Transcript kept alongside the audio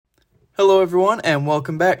Hello, everyone, and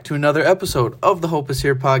welcome back to another episode of the Hope is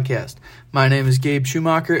Here podcast. My name is Gabe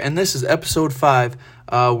Schumacher, and this is episode 5,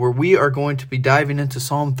 where we are going to be diving into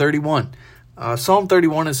Psalm 31. Psalm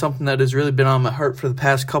 31 is something that has really been on my heart for the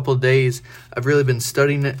past couple of days. I've really been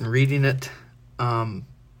studying it and reading it.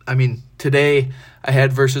 Today I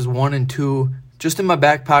had verses 1 and 2 just in my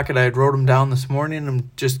back pocket. I had wrote them down this morning and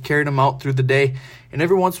just carried them out through the day. And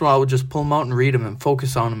every once in a while I would just pull them out and read them and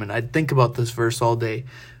focus on them, and I'd think about this verse all day.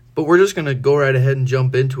 But we're just going to go right ahead and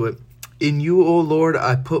jump into it. In you, O Lord,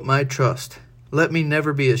 I put my trust. Let me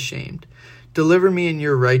never be ashamed. Deliver me in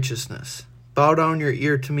your righteousness. Bow down your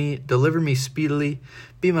ear to me. Deliver me speedily.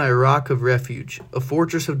 Be my rock of refuge, a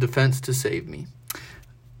fortress of defense to save me.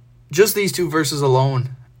 Just these two verses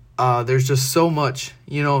alone, there's just so much.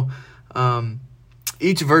 Each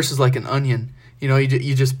verse is like an onion.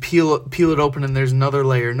 You just peel it open, and there's another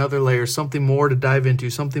layer, something more to dive into,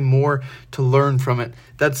 something more to learn from it.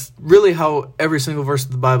 That's really how every single verse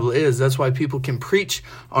of the Bible is. That's why people can preach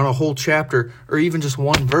on a whole chapter or even just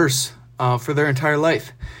one verse for their entire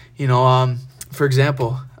life. For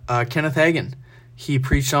example, Kenneth Hagin, he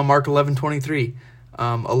preached on Mark 11:23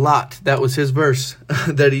 a lot. That was his verse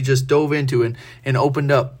that he just dove into and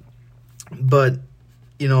opened up. But,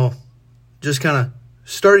 just kind of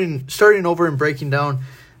starting over and breaking down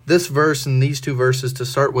this verse and these two verses to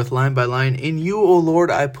start with line by line. In you, O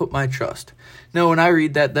Lord, I put my trust. Now, when I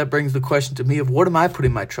read that brings the question to me of what am I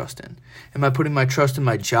putting my trust in? Am I putting my trust in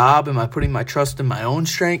my job? Am I putting my trust in my own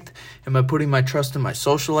strength? Am I putting my trust in my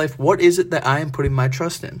social life? What is it that I am putting my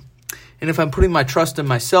trust in? And if I'm putting my trust in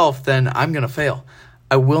myself, then I'm going to fail.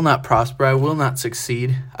 I will not prosper. I will not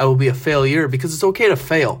succeed. I will be a failure, because it's okay to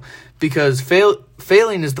fail, because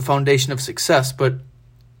failing is the foundation of success, but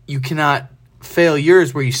you cannot fail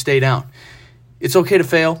yours where you stay down. It's okay to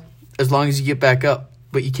fail as long as you get back up,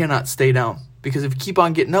 but you cannot stay down, because if you keep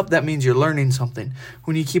on getting up, that means you're learning something.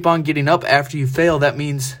 When you keep on getting up after you fail, that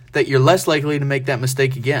means that you're less likely to make that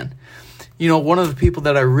mistake again. One of the people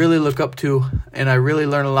that I really look up to and I really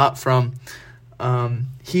learn a lot from,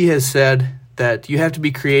 he has said that you have to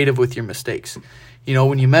be creative with your mistakes.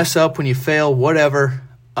 When you mess up, when you fail, whatever,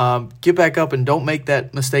 get back up and don't make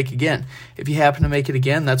that mistake again. If you happen to make it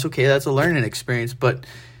again, that's okay. That's a learning experience. But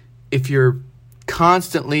if you're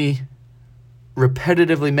constantly,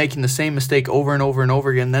 repetitively making the same mistake over and over and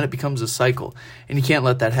over again, then it becomes a cycle. And you can't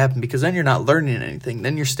let that happen, because then you're not learning anything.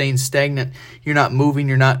 Then you're staying stagnant. You're not moving.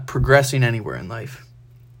 You're not progressing anywhere in life.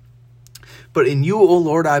 But in you, O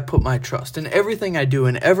Lord, I put my trust. In everything I do,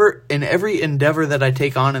 in every endeavor that I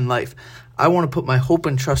take on in life, I want to put my hope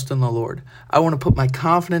and trust in the Lord. I want to put my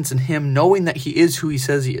confidence in Him, knowing that He is who He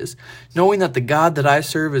says He is, knowing that the God that I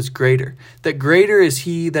serve is greater, that greater is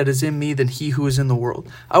He that is in me than he who is in the world.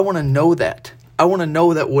 I want to know that. I want to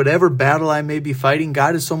know that whatever battle I may be fighting,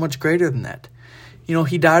 God is so much greater than that.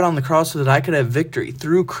 He died on the cross so that I could have victory.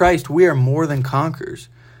 Through Christ, we are more than conquerors.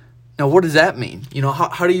 Now, what does that mean?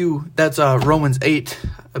 How do you, that's Romans 8,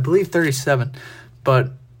 I believe 37,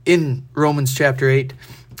 but in Romans chapter 8,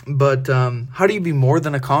 but how do you be more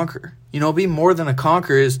than a conqueror? Be more than a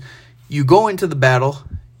conqueror is you go into the battle,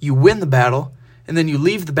 you win the battle, and then you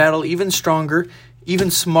leave the battle even stronger, even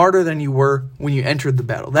smarter than you were when you entered the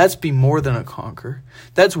battle. That's be more than a conqueror.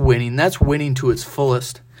 That's winning. That's winning to its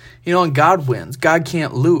fullest. And God wins. God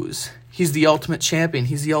can't lose. He's the ultimate champion.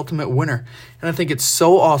 He's the ultimate winner. And I think it's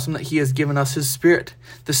so awesome that He has given us His Spirit.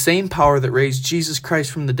 The same power that raised Jesus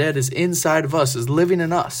Christ from the dead is inside of us, is living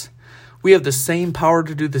in us. We have the same power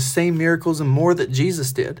to do the same miracles and more that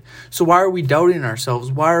Jesus did. So why are we doubting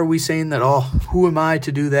ourselves? Why are we saying that, who am I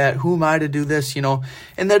to do that? Who am I to do this?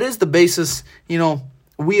 And that is the basis.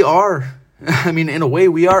 We are, in a way,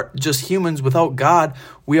 we are just humans without God.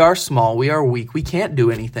 We are small. We are weak. We can't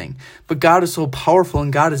do anything. But God is so powerful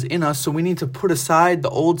and God is in us, so we need to put aside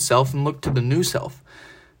the old self and look to the new self.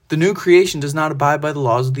 The new creation does not abide by the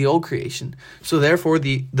laws of the old creation. So therefore,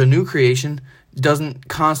 the new creation doesn't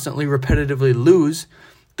constantly, repetitively lose.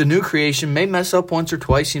 The new creation may mess up once or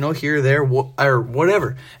twice, here or there, or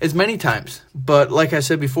whatever, as many times. But like I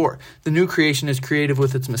said before, the new creation is creative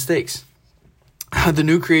with its mistakes. The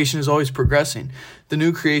new creation is always progressing. The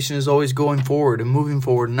new creation is always going forward and moving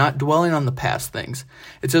forward, not dwelling on the past things.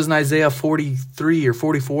 It says in Isaiah 43 or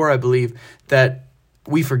 44, I believe, that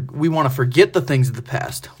we want to forget the things of the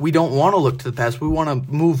past. We don't want to look to the past. We want to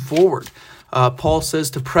move forward. Paul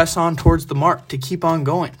says to press on towards the mark, to keep on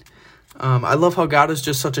going. I love how God is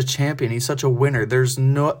just such a champion. He's such a winner. There's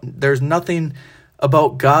nothing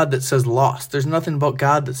about God that says lost. There's nothing about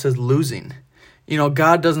God that says losing.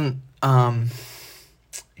 God doesn't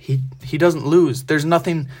he doesn't lose. There's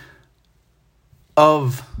nothing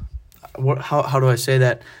of how do I say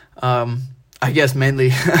that? I guess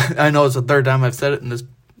mainly, I know it's the third time I've said it in this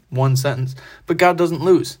one sentence, but God doesn't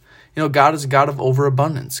lose. God is a God of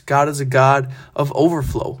overabundance. God is a God of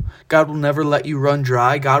overflow. God will never let you run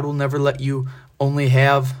dry. God will never let you only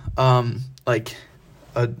have like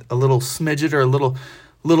a little smidget or a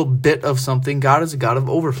little bit of something. God is a God of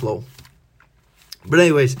overflow. But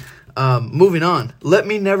anyways, moving on. Let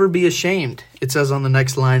me never be ashamed, it says on the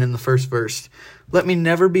next line in the first verse. Let me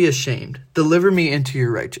never be ashamed. Deliver me into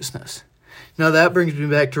your righteousness. Now that brings me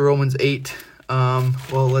back to Romans 8.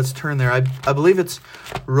 Well, let's turn there. I believe it's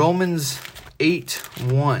Romans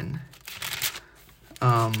 8:1.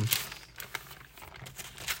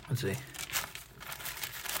 Let's see.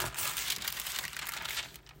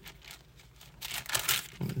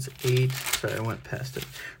 Romans 8. Sorry, I went past it.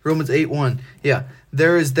 Romans 8:1. Yeah.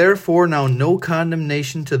 There is therefore now no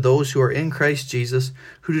condemnation to those who are in Christ Jesus,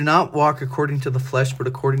 who do not walk according to the flesh, but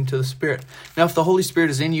according to the Spirit. Now, if the Holy Spirit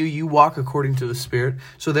is in you, you walk according to the Spirit.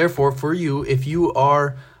 So therefore, for you, if you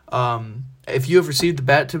have received the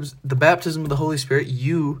baptism of the Holy Spirit,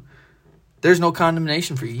 there's no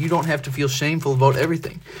condemnation for you. You don't have to feel shameful about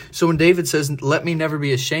everything. So when David says, let me never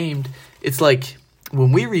be ashamed, it's like,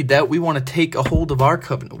 when we read that, we want to take a hold of our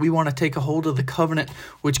covenant. We want to take a hold of the covenant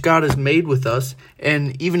which God has made with us.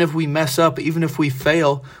 And even if we mess up, even if we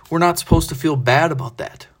fail, we're not supposed to feel bad about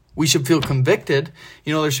that. We should feel convicted.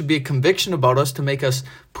 There should be a conviction about us to make us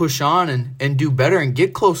push on and do better and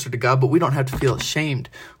get closer to God, but we don't have to feel ashamed.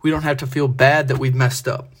 We don't have to feel bad that we've messed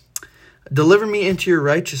up. Deliver me into your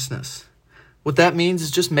righteousness. What that means is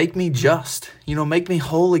just make me just. Make me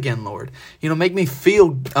whole again, Lord. Make me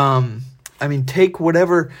feel... take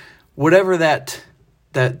whatever that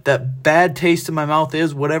bad taste in my mouth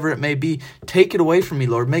is, whatever it may be, take it away from me,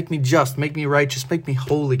 Lord. Make me just, make me righteous, make me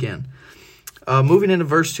whole again. Moving into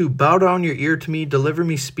verse 2, bow down your ear to me, deliver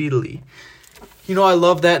me speedily. I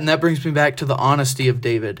love that, and that brings me back to the honesty of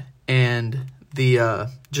David and the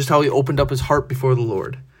just how he opened up his heart before the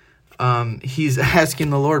Lord. He's asking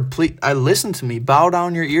the Lord, please, listen to me, bow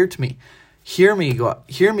down your ear to me. Hear me,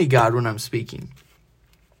 God, when I'm speaking.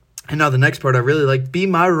 And now the next part I really like, be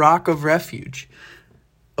my rock of refuge,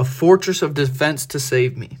 a fortress of defense to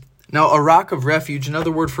save me. Now, a rock of refuge,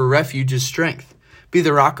 another word for refuge is strength. Be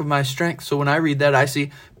the rock of my strength. So when I read that, I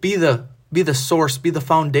see, be the source, be the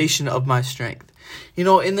foundation of my strength.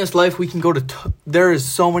 In this life, we can go to, there is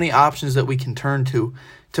so many options that we can turn to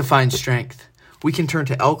find strength. We can turn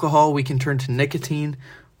to alcohol, we can turn to nicotine,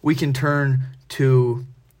 we can turn to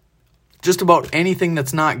just about anything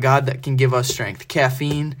that's not God that can give us strength.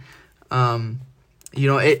 Caffeine,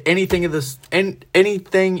 anything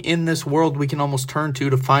in this world we can almost turn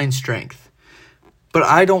to find strength. But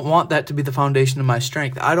I don't want that to be the foundation of my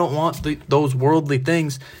strength. I don't want those worldly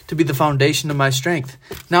things to be the foundation of my strength.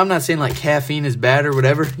 Now, I'm not saying like caffeine is bad or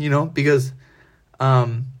whatever, because,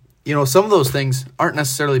 some of those things aren't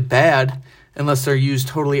necessarily bad unless they're used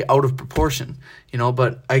totally out of proportion,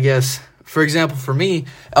 but I guess, for example, for me,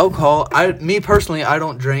 alcohol, me personally, I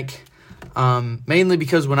don't drink, mainly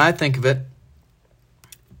because when I think of it,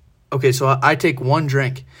 okay, so I take one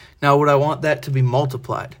drink. Now, would I want that to be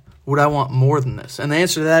multiplied? Would I want more than this? And the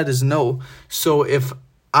answer to that is no. So if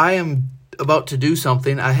I am about to do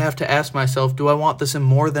something, I have to ask myself, do I want this in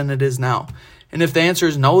more than it is now? And if the answer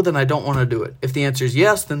is no, then I don't want to do it. If the answer is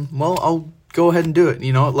yes, then, well, I'll go ahead and do it,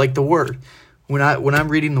 like the Word. When I'm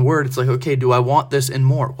reading the Word, it's like, okay, do I want this and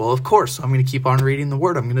more? Well, of course, I'm going to keep on reading the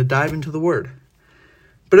Word. I'm going to dive into the Word.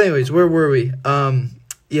 But anyways, where were we?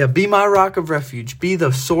 Be my rock of refuge. Be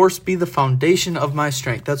the source, be the foundation of my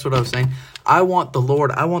strength. That's what I was saying. I want the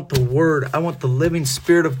Lord. I want the Word. I want the living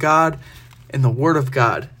Spirit of God and the Word of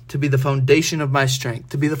God to be the foundation of my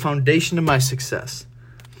strength, to be the foundation of my success.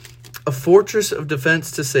 A fortress of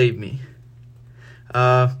defense to save me.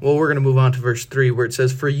 We're going to move on to verse 3 where it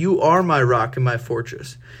says, for you are my rock and my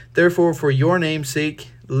fortress. Therefore, for your name's sake,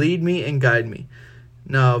 lead me and guide me.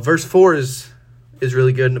 Now, verse 4 is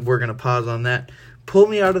really good, and we're going to pause on that. Pull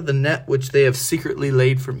me out of the net which they have secretly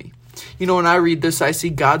laid for me. When I read this, I see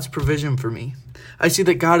God's provision for me. I see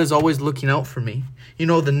that God is always looking out for me.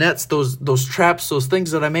 The nets, those traps, those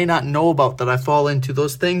things that I may not know about that I fall into,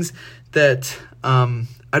 those things that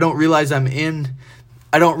I don't realize I'm in.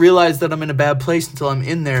 I don't realize that I'm in a bad place until I'm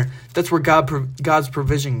in there. That's where God's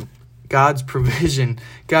provision, God's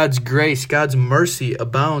grace, God's mercy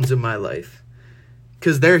abounds in my life.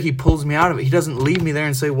 Because there he pulls me out of it. He doesn't leave me there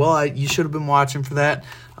and say, well, you should have been watching for that.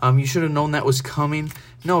 You should have known that was coming.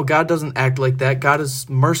 No, God doesn't act like that. God is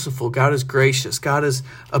merciful. God is gracious. God is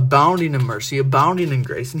abounding in mercy, abounding in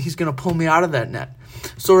grace, and he's going to pull me out of that net.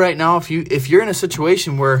 So right now, if you're in a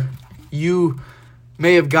situation where you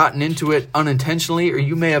may have gotten into it unintentionally, or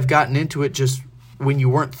you may have gotten into it just when you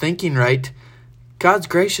weren't thinking right, God's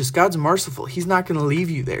gracious. God's merciful. He's not going to leave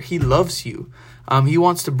you there. He loves you. He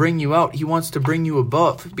wants to bring you out. He wants to bring you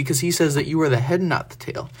above, because he says that you are the head and not the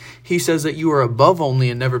tail. He says that you are above only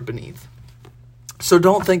and never beneath. So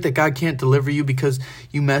don't think that God can't deliver you because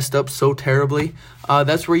you messed up so terribly.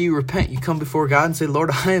 That's where you repent. You come before God and say,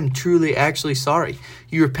 Lord, I am truly actually sorry.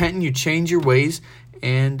 You repent and you change your ways,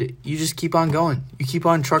 and you just keep on going. You keep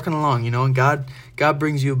on trucking along, and God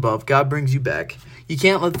brings you above. God brings you back. You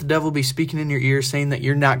can't let the devil be speaking in your ear saying that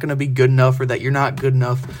you're not going to be good enough, or that you're not good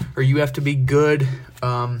enough, or you have to be good,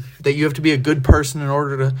 that you have to be a good person in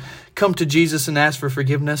order to come to Jesus and ask for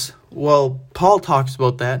forgiveness. Well, Paul talks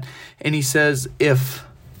about that, and he says if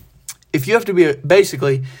you have to be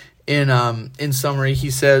basically in summary, he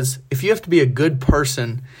says if you have to be a good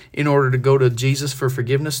person in order to go to Jesus for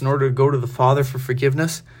forgiveness, in order to go to the Father for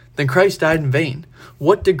forgiveness, then Christ died in vain.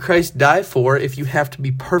 What did Christ die for if you have to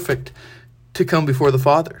be perfect to come before the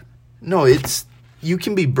Father? No, you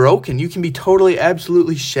can be broken. You can be totally,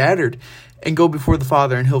 absolutely shattered and go before the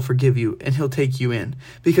Father, and he'll forgive you and he'll take you in.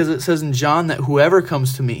 Because it says in John that whoever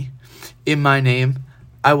comes to me in my name,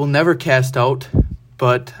 I will never cast out,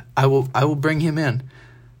 but I will bring him in.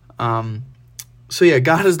 So yeah,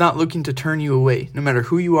 God is not looking to turn you away. No matter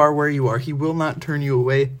who you are, where you are, he will not turn you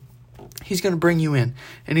away. He's going to bring you in,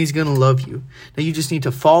 and he's going to love you. Now you just need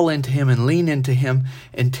to fall into him and lean into him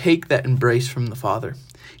and take that embrace from the Father.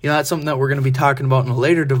 That's something that we're going to be talking about in a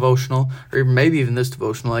later devotional, or maybe even this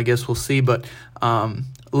devotional, I guess we'll see. But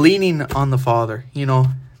leaning on the Father,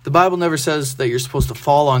 the Bible never says that you're supposed to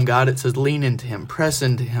fall on God. It says lean into him, press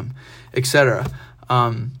into him, etc.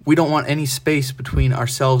 We don't want any space between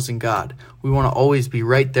ourselves and God. We want to always be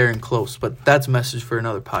right there and close. But that's a message for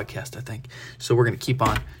another podcast, I think. So we're going to keep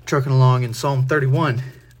on trucking along in Psalm 31.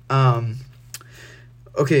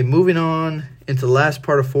 Okay, moving on into the last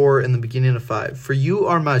part of 4 and the beginning of 5. For you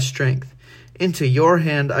are my strength. Into your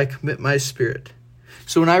hand I commit my spirit.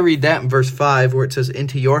 So when I read that in verse 5, where it says,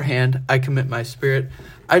 into your hand I commit my spirit,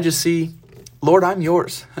 I just see, Lord, I'm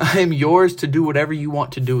yours. I am yours to do whatever you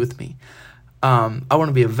want to do with me. I want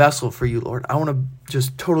to be a vessel for you, Lord. I want to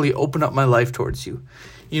just totally open up my life towards you.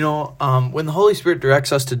 When the Holy Spirit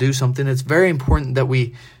directs us to do something, it's very important that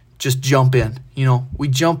we just jump in. We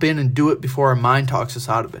jump in and do it before our mind talks us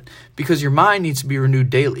out of it. Because your mind needs to be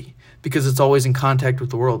renewed daily, because it's always in contact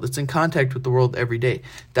with the world. It's in contact with the world every day.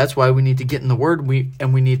 That's why we need to get in the Word,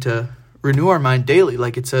 and we need to renew our mind daily,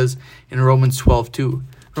 like it says in Romans 12:2.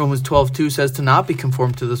 Romans 12:2 says to not be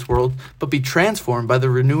conformed to this world, but be transformed by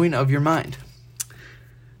the renewing of your mind.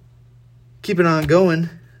 Keeping on going,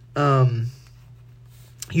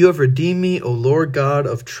 you have redeemed me, O Lord God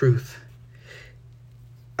of truth.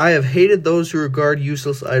 I have hated those who regard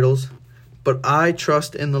useless idols, but I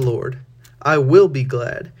trust in the Lord. I will be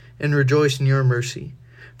glad and rejoice in your mercy.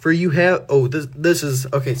 For you have, this is,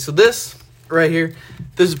 okay, so this right here,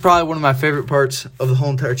 this is probably one of my favorite parts of the whole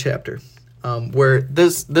entire chapter, where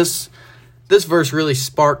this verse really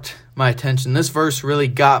sparked my attention. This verse really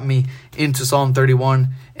got me into Psalm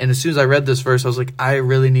 31, and as soon as I read this verse, I was like, I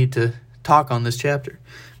really need to talk on this chapter.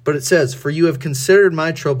 But it says, for you have considered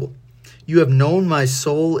my trouble. You have known my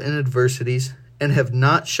soul in adversities, and have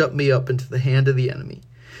not shut me up into the hand of the enemy.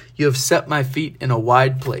 You have set my feet in a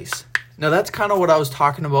wide place. Now that's kind of what I was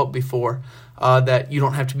talking about before, that you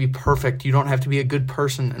don't have to be perfect. You don't have to be a good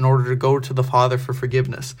person in order to go to the Father for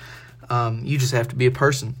forgiveness. You just have to be a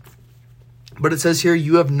person. But it says here,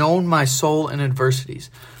 you have known my soul in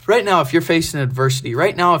adversities. Right now, if you're facing adversity,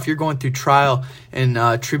 right now, if you're going through trial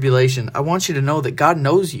and tribulation, I want you to know that God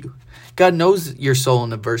knows you. God knows your soul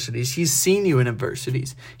in adversities. He's seen you in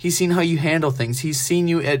adversities. He's seen how you handle things. He's seen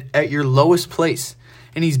you at your lowest place,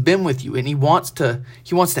 and he's been with you, and he wants to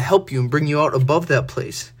help you and bring you out above that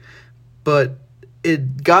place. But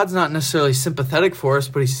God's not necessarily sympathetic for us,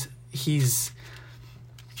 but he's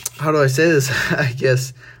how do I say this? I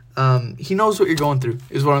guess he knows what you're going through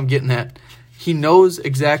is what I'm getting at. He knows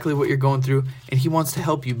exactly what you're going through, and he wants to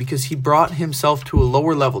help you because he brought himself to a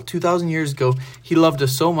lower level. 2,000 years ago, he loved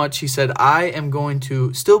us so much, he said, I am going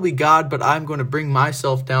to still be God, but I'm going to bring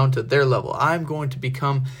myself down to their level. I'm going to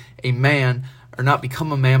become a man, or not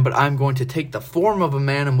become a man, but I'm going to take the form of a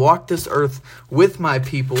man and walk this earth with my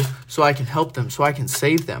people so I can help them, so I can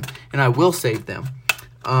save them, and I will save them.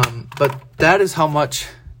 But that is how much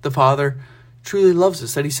the Father truly loves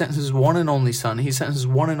us, that he sent his one and only Son. He sent his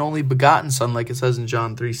one and only begotten Son, like it says in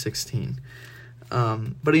John 3:16.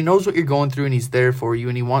 But he knows what you're going through, and he's there for you,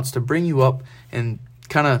 and he wants to bring you up. And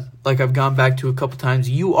kind of like I've gone back to a couple times,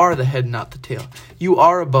 you are the head, not the tail. You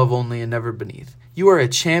are above only and never beneath. You are a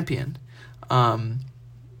champion.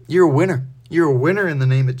 you're a winner. You're a winner in the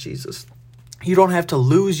name of Jesus. You don't have to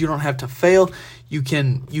lose. You don't have to fail. You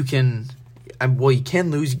can lose,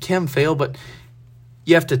 you can fail, but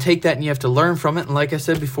you have to take that and you have to learn from it. And like I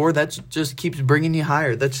said before, that just keeps bringing you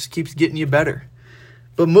higher. That just keeps getting you better.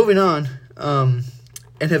 But moving on, and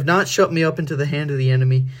have not shut me up into the hand of the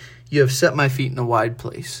enemy. You have set my feet in a wide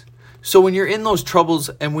place. So when you're in those troubles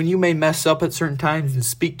and when you may mess up at certain times and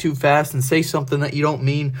speak too fast and say something that you don't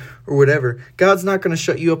mean or whatever, God's not going to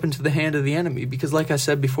shut you up into the hand of the enemy because like I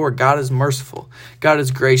said before, God is merciful. God is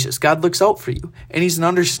gracious. God looks out for you. And he's an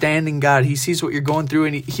understanding God. He sees what you're going through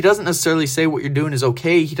and he doesn't necessarily say what you're doing is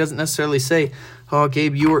okay. He doesn't necessarily say, oh,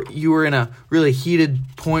 Gabe, you were in a really heated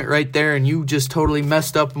point right there and you just totally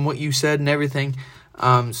messed up in what you said and everything.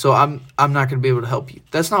 So I'm not going to be able to help you.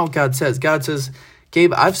 That's not what God says. God says,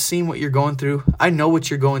 Gabe, I've seen what you're going through. I know what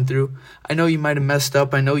you're going through. I know you might have messed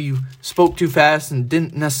up. I know you spoke too fast and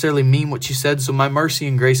didn't necessarily mean what you said. So my mercy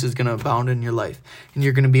and grace is going to abound in your life. And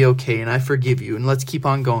you're going to be okay. And I forgive you. And let's keep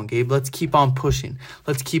on going, Gabe. Let's keep on pushing.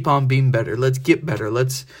 Let's keep on being better. Let's get better.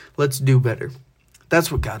 Let's do better. That's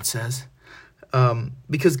what God says.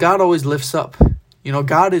 Because God always lifts up. You know,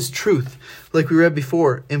 God is truth. Like we read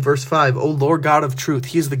before in verse 5, O Lord God of truth.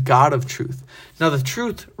 He is the God of truth. Now, the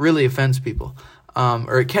truth really offends people.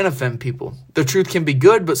 Or it can offend people. The truth can be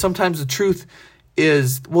good, but sometimes the truth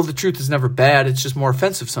is never bad. It's just more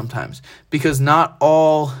offensive sometimes because not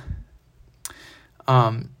all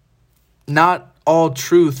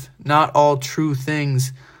true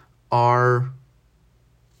things are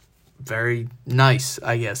very nice,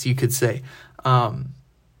 I guess you could say.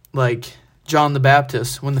 Like John the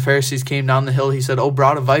Baptist, when the Pharisees came down the hill, he said, "Oh,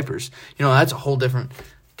 brood of vipers." You know, that's a whole different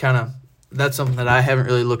kind of. That's something that I haven't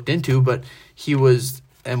really looked into, but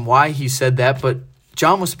why he said that. But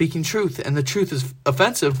John was speaking truth, and the truth is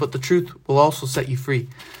offensive, but the truth will also set you free.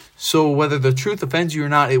 So whether the truth offends you or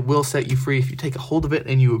not, it will set you free if you take a hold of it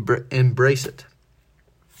and you embrace it.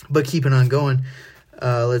 But keeping on going,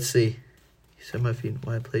 let's see. He set my feet in a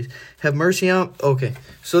wide place. Have mercy on. Okay,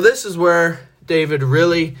 so this is where David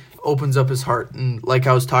really opens up his heart, and like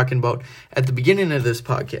I was talking about at the beginning of this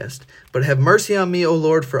podcast. But have mercy on me, O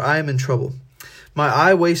Lord, for I am in trouble. My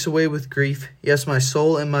eye wastes away with grief, yes, my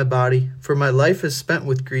soul and my body, for my life is spent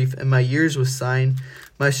with grief, and my years with sighing.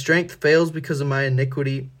 My strength fails because of my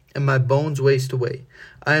iniquity, and my bones waste away.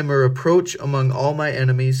 I am a reproach among all my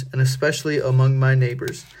enemies, and especially among my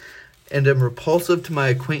neighbors, and am repulsive to my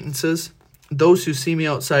acquaintances. Those who see me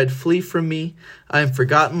outside flee from me. I am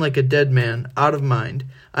forgotten like a dead man, out of mind.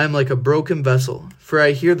 I am like a broken vessel, for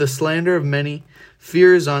I hear the slander of many.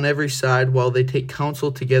 Fear is on every side, while they take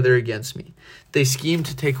counsel together against me. They scheme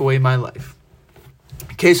to take away my life.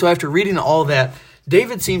 Okay, so after reading all that,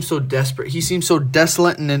 David seems so desperate. He seems so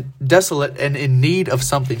desolate and in need of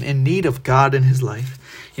something, in need of God in his life.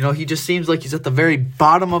 You know, he just seems like he's at the very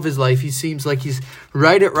bottom of his life. He seems like he's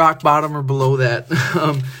right at rock bottom or below that.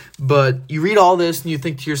 But you read all this and you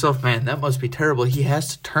think to yourself, man, that must be terrible. He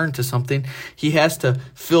has to turn to something. He has to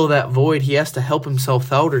fill that void. He has to help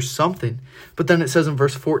himself out or something. But then it says in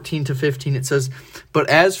verse 14 to 15, it says, but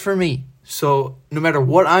as for me, so no matter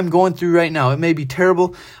what I'm going through right now, it may be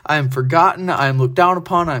terrible. I am forgotten. I am looked down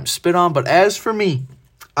upon. I am spit on. But as for me,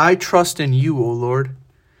 I trust in you, O Lord.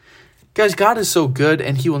 Guys, God is so good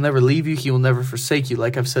and he will never leave you. He will never forsake you.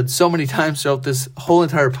 Like I've said so many times throughout this whole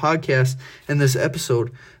entire podcast and this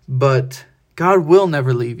episode, but God will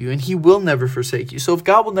never leave you and he will never forsake you. So if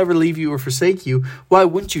God will never leave you or forsake you, why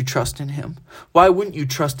wouldn't you trust in him? Why wouldn't you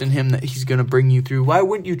trust in him that he's going to bring you through? Why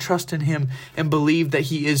wouldn't you trust in him and believe that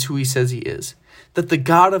he is who he says he is? That the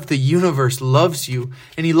God of the universe loves you,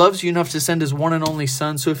 and he loves you enough to send his one and only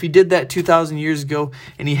son. So if he did that 2,000 years ago,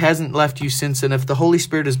 and he hasn't left you since, and if the Holy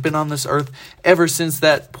Spirit has been on this earth ever since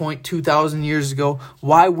that point 2,000 years ago,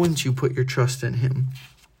 why wouldn't you put your trust in him?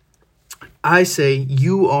 I say,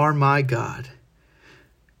 you are my God.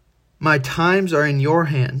 My times are in your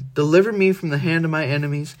hand. Deliver me from the hand of my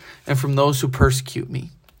enemies and from those who persecute me.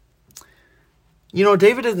 You know,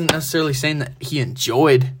 David isn't necessarily saying that he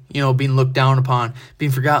enjoyed, being looked down upon,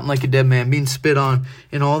 being forgotten like a dead man, being spit on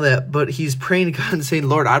and all that. But he's praying to God and saying,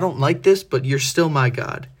 Lord, I don't like this, but you're still my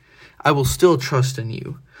God. I will still trust in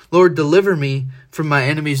you. Lord, deliver me from my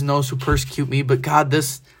enemies and those who persecute me. But God,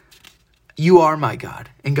 you are my God.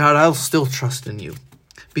 And God, I'll still trust in you.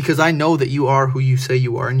 Because I know that you are who you say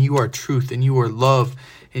you are. And you are truth. And you are love.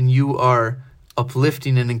 And you are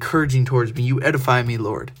uplifting and encouraging towards me. You edify me,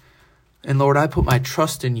 Lord. And Lord, I put my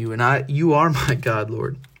trust in you, and you are my God,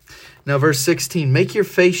 Lord. Now, verse 16, make your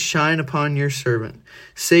face shine upon your servant.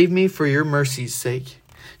 Save me for your mercy's sake.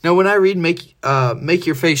 Now, when I read make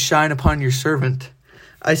your face shine upon your servant,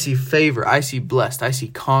 I see favor. I see blessed. I see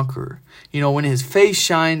conqueror. When his face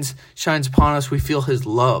shines upon us, we feel his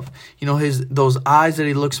love. Those eyes that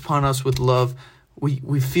he looks upon us with love,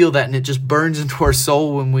 we feel that, and it just burns into our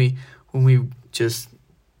soul when we just,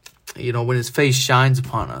 when his face shines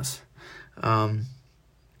upon us.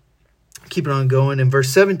 Keep it on going. In verse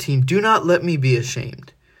 17, do not let me be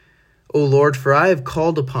ashamed, O Lord, for I have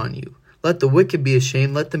called upon you. Let the wicked be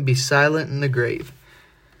ashamed. Let them be silent in the grave.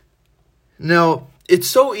 Now, it's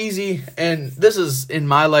so easy, and this is in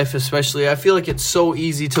my life especially, I feel like it's so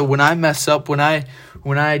easy to, when I mess up, when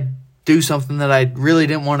I do something that I really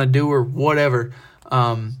didn't want to do or whatever,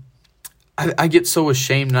 I get so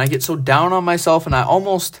ashamed and I get so down on myself, and I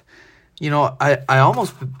almost, I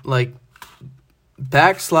almost like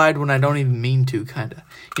backslide when I don't even mean to, kind of.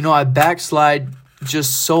 I backslide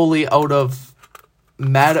just solely out of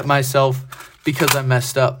mad at myself because I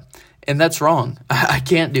messed up. And that's wrong. I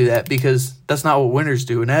can't do that, because that's not what winners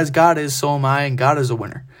do. And as God is, so am I, and God is a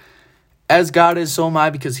winner. As God is, so am I,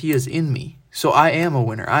 because he is in me. So I am a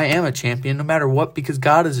winner. I am a champion no matter what, because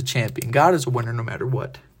God is a champion. God is a winner no matter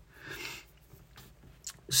what.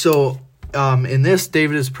 So in this,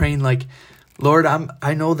 David is praying like, Lord,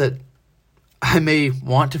 I know that I may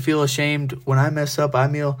want to feel ashamed when I mess up. I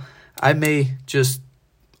may just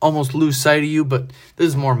almost lose sight of you, but this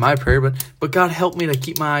is more my prayer. But God, help me to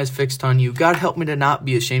keep my eyes fixed on you. God, help me to not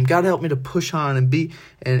be ashamed. God, help me to push on and be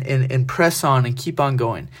and press on and keep on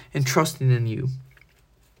going and trusting in you.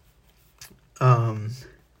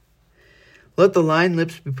 Let the lying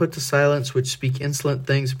lips be put to silence, which speak insolent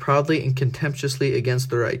things proudly and contemptuously against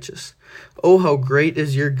the righteous. Oh, how great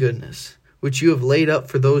is your goodness, which you have laid up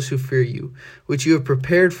for those who fear you, which you have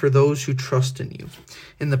prepared for those who trust in you,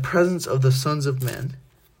 in the presence of the sons of men.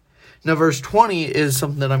 Now, verse 20 is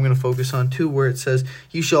something that I'm going to focus on too, where it says,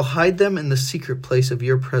 you shall hide them in the secret place of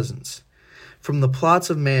your presence. From the plots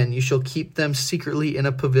of man, you shall keep them secretly in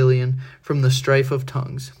a pavilion from the strife of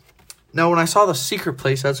tongues. Now, when I saw the secret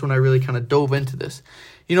place, that's when I really kind of dove into this.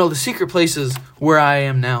 The secret place is where I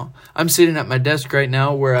am now. I'm sitting at my desk right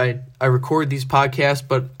now where I record these podcasts,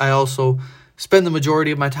 but I also spend the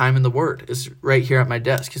majority of my time in the Word. It's right here at my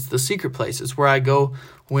desk. It's the secret place. It's where I go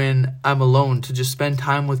when I'm alone to just spend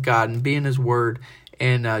time with God and be in his Word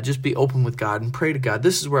and just be open with God and pray to God.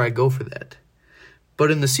 This is where I go for that.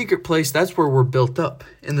 But in the secret place, that's where we're built up.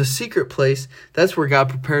 In the secret place, that's where God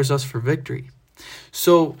prepares us for victory.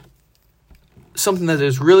 So something that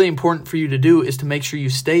is really important for you to do is to make sure you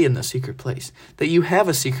stay in the secret place, that you have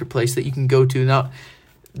a secret place that you can go to. Now,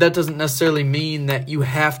 that doesn't necessarily mean that you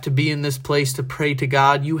have to be in this place to pray to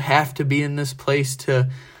God. You have to be in this place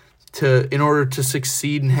in order to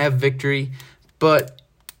succeed and have victory. But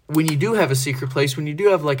when you do have a secret place, when you do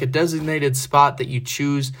have like a designated spot that you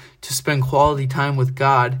choose to spend quality time with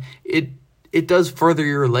God, it does further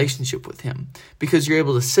your relationship with him, because you're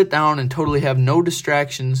able to sit down and totally have no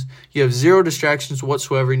distractions. You have zero distractions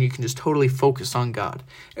whatsoever, and you can just totally focus on God.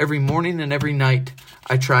 Every morning and every night,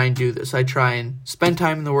 I try and do this. I try and spend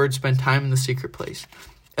time in the Word, spend time in the secret place.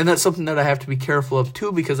 And that's something that I have to be careful of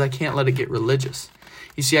too, because I can't let it get religious.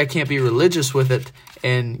 You see, I can't be religious with it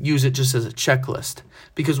and use it just as a checklist.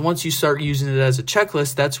 Because once you start using it as a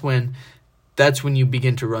checklist, that's when you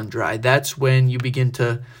begin to run dry. That's when you begin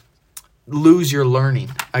to lose your learning,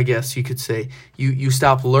 I guess you could say. You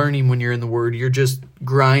stop learning when you're in the Word. You're just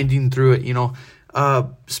grinding through it.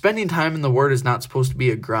 Spending time in the Word is not supposed to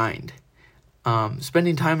be a grind.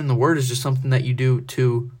 Spending time in the Word is just something that you do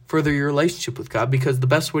to further your relationship with God, because the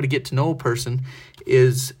best way to get to know a person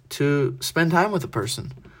is to spend time with a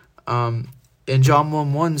person. And John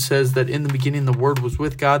 1:1 says that in the beginning the Word was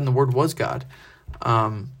with God and the Word was God.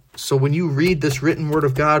 So when you read this written Word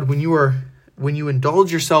of God, when you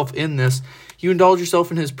indulge yourself in this, you indulge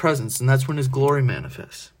yourself in his presence, and that's when his glory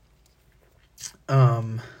manifests.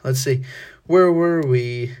 Let's see. Where were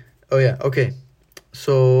we? Oh, yeah. Okay.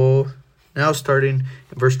 So now starting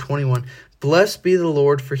in verse 21. Blessed be the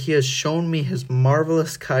Lord, for he has shown me his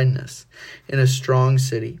marvelous kindness in a strong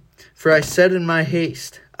city. For I said in my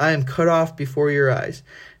haste, I am cut off before your eyes.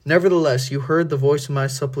 Nevertheless, you heard the voice of my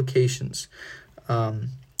supplications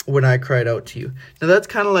when I cried out to you. Now that's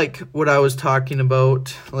kind of like what I was talking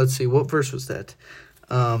about. Let's see, what verse was that?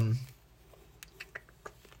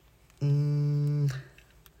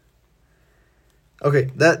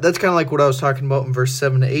 Okay, that's kind of like what I was talking about in verse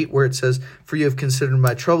 7 to 8, where it says, for you have considered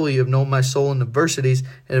my trouble, you have known my soul in adversities,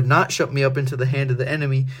 and have not shut me up into the hand of the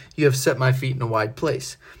enemy. You have set my feet in a wide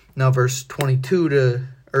place. Now verse 22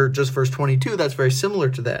 verse 22, that's very similar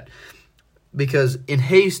to that. Because in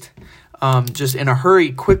haste, just in a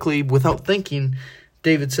hurry, quickly, without thinking,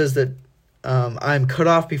 David says that I am cut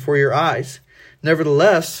off before your eyes.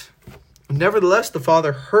 Nevertheless, the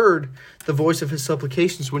Father heard the voice of his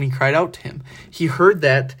supplications when he cried out to him. He heard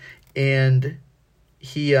that, and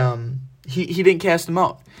he didn't cast him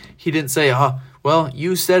out. He didn't say, well,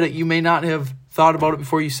 you said it. You may not have thought about it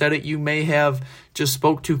before you said it. You may have just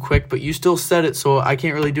spoke too quick, but you still said it, so I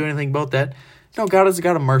can't really do anything about that. No, God is a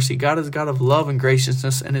God of mercy. God is a God of love and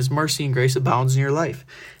graciousness, and his mercy and grace abounds in your life.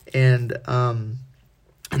 And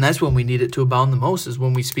that's when we need it to abound the most, is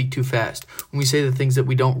when we speak too fast, when we say the things that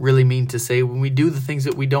we don't really mean to say, when we do the things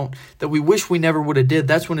that we wish we never would have did.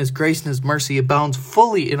 That's when his grace and his mercy abounds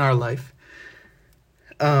fully in our life.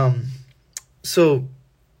 So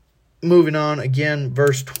moving on again,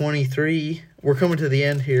 verse 23, we're coming to the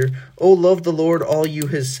end here. Oh, love the Lord, all you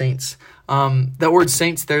his saints. That word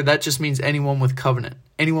saints there, that just means anyone with covenant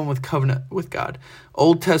with God.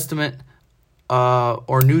 Old Testament,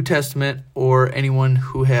 or New Testament, or anyone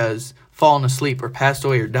who has fallen asleep or passed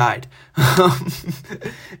away or died.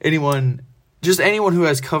 anyone who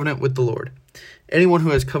has covenant with the Lord. Anyone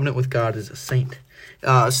who has covenant with God is a saint.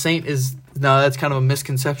 A saint is, now that's kind of a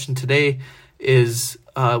misconception today, is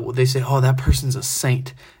they say, oh, that person's a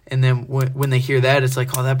saint. And then when they hear that, it's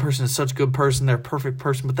like, oh, that person is such a good person, they're a perfect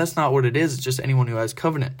person. But that's not what it is. It's just anyone who has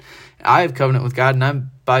covenant. I have covenant with God, and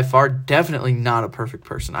I'm by far definitely not a perfect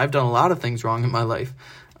person. I've done a lot of things wrong in my life,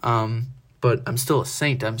 but I'm still a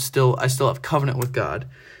saint. I still have covenant with God.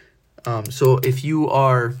 So if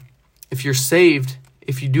you're saved,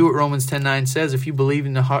 if you do what Romans 10:9 says, if you believe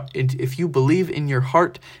in your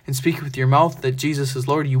heart and speak with your mouth that Jesus is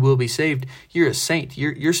Lord, you will be saved. You're a saint.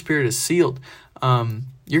 Your spirit is sealed.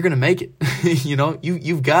 You're going to make it.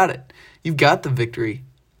 You've got it. You've got the victory.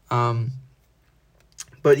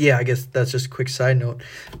 But yeah, I guess that's just a quick side note.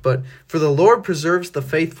 But for the Lord preserves the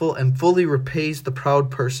faithful and fully repays the proud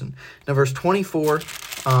person. Now, verse 24,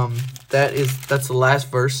 that's the last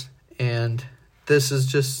verse. And this is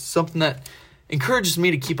just something that encourages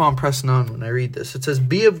me to keep on pressing on when I read this. It says,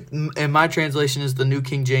 and my translation is the New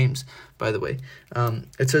King James, by the way.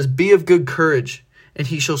 It says, be of good courage, and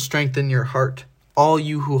he shall strengthen your heart, all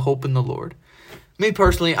you who hope in the Lord. Me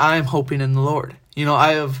personally, I am hoping in the Lord.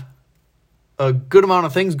 I have a good amount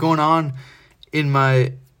of things going on in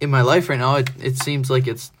my life right now. It seems like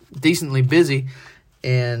it's decently busy,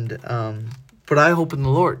 and but I hope in the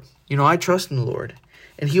Lord. I trust in the Lord,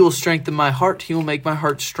 and he will strengthen my heart. He will make my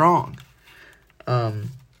heart strong.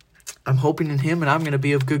 I'm hoping in him, and I'm going to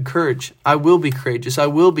be of good courage. I will be courageous. I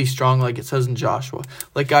will be strong, like it says in Joshua,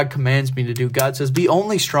 like God commands me to do. God says, be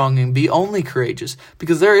only strong and be only courageous,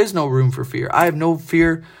 because there is no room for fear. I have no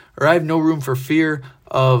room for fear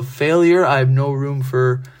of failure. I have no room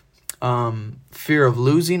for fear of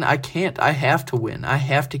losing. I can't. I have to win. I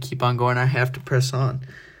have to keep on going. I have to press on.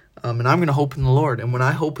 And I'm going to hope in the Lord. And when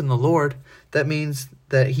I hope in the Lord, that means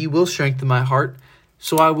that he will strengthen my heart,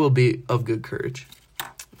 so I will be of good courage.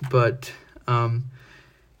 But,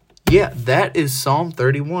 that is Psalm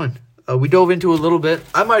 31. We dove into a little bit.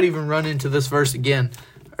 I might even run into this verse again,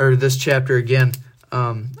 or this chapter again.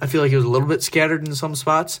 I feel like it was a little bit scattered in some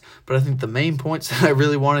spots, but I think the main points that I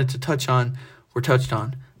really wanted to touch on were touched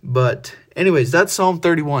on. But anyways, that's Psalm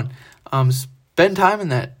 31. Spend time in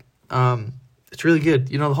that. It's really good.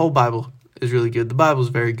 The whole Bible is really good. The Bible is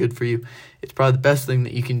very good for you. It's probably the best thing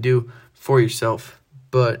that you can do for yourself.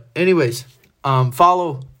 But anyways,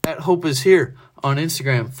 follow @HopeIsHere on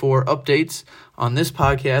Instagram for updates on this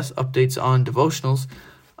podcast, updates on devotionals.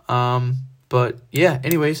 But yeah,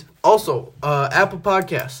 anyways, also Apple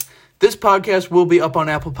Podcasts. This podcast will be up on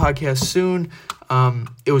Apple Podcasts soon.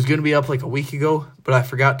 It was going to be up like a week ago, but I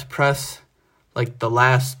forgot to press like the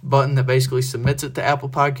last button that basically submits it to Apple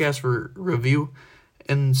Podcasts for review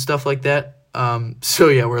and stuff like that. So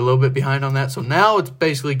yeah, we're a little bit behind on that. So now it's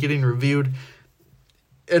basically getting reviewed,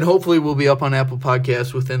 and hopefully we'll be up on Apple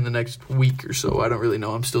Podcasts within the next week or so. I don't really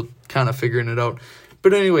know. I'm still kind of figuring it out.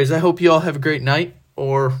 But anyways, I hope you all have a great night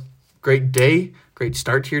or great day, great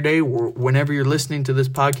start to your day, or whenever you're listening to this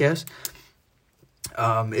podcast.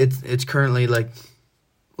 It's currently like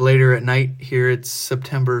later at night here. It's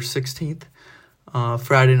September 16th,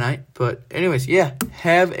 Friday night. But anyways, yeah,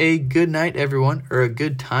 have a good night, everyone, or a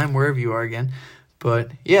good time wherever you are again.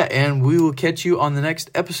 But yeah, and we will catch you on the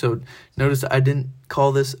next episode. Notice I didn't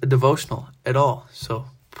call this a devotional at all. So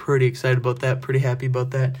pretty excited about that, pretty happy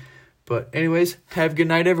about that. But anyways, have a good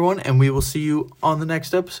night, everyone, and we will see you on the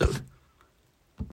next episode.